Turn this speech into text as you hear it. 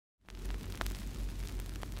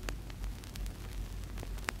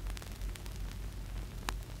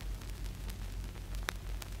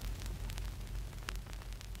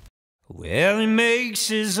Well, he makes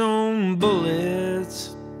his own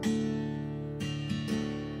bullets,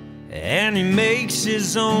 and he makes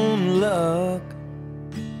his own luck.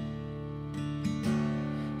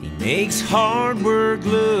 He makes hard work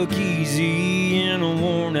look easy in a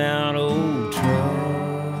worn-out old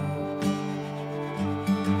truck.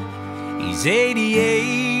 He's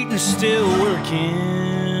 88 and still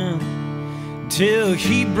working till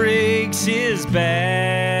he breaks his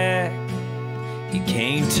back. You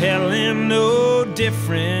can't tell him no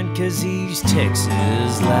different, 'cause he's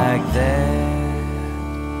Texas like that.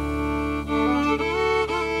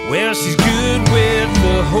 Well, she's good with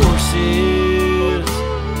the horses,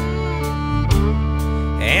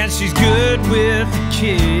 and she's good with the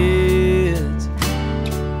kids,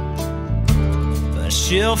 but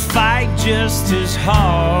she'll fight just as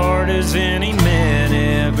hard as any man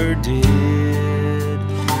ever did.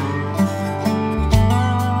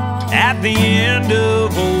 At the end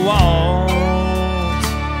of a waltz,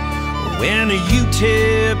 when you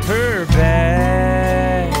tip her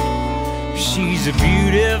back, she's a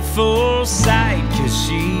beautiful sight, 'cause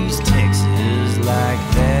she's Texas like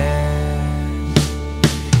that.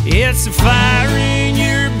 It's a fire in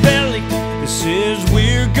your belly that says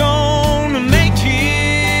we're gonna make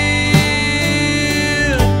it.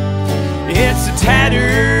 It's a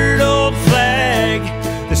tattered old flag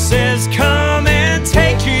that says come and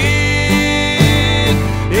take it.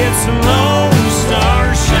 It's a lone star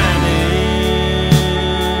shining,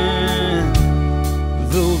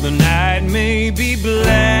 though the night may be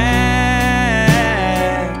black.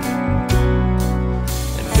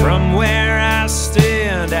 And from where I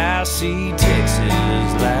stand, I see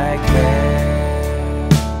Texas like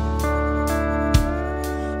that.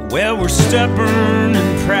 Well, we're stubborn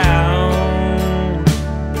and proud,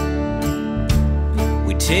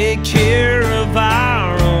 we take care of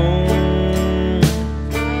our own.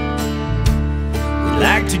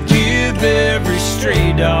 Like to give every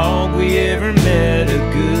stray dog we ever met a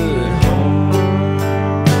good home.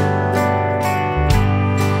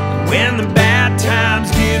 And when the bad times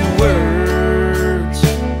get worse,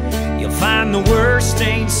 you'll find the worst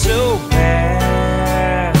ain't so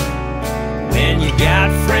bad. When you got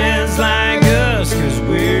friends like us, 'cause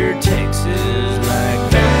we're Texas like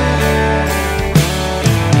that.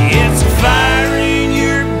 It's a fire in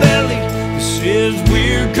your belly that says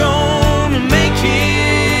we're gonna make it.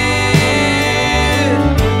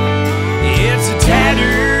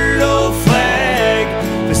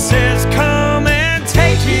 Says come and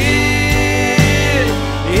take it.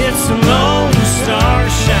 It's a lone star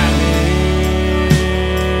shining,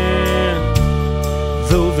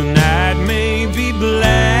 though the night may be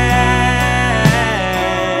black.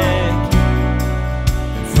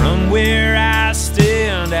 From where I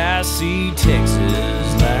stand, I see Texas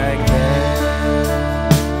like that.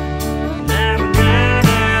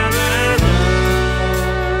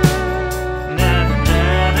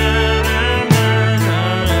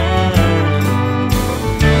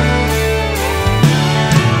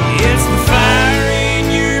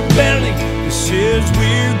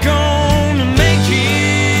 We're gonna make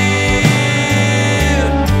it.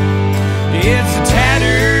 It's a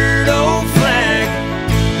tattered old flag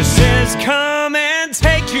that says come and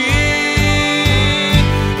take it.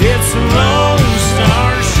 It's a lone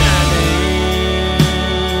star shining,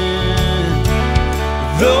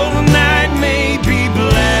 though the night may be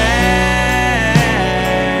black.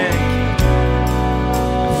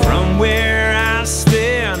 From where I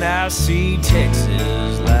stand, I see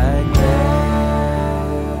Texas like that.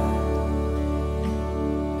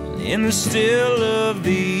 In the still of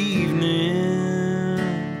the evening,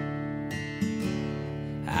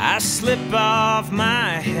 I slip off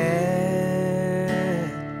my hat,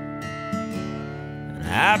 and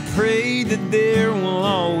I pray that there will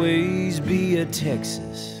always be a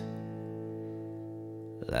Texas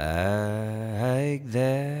like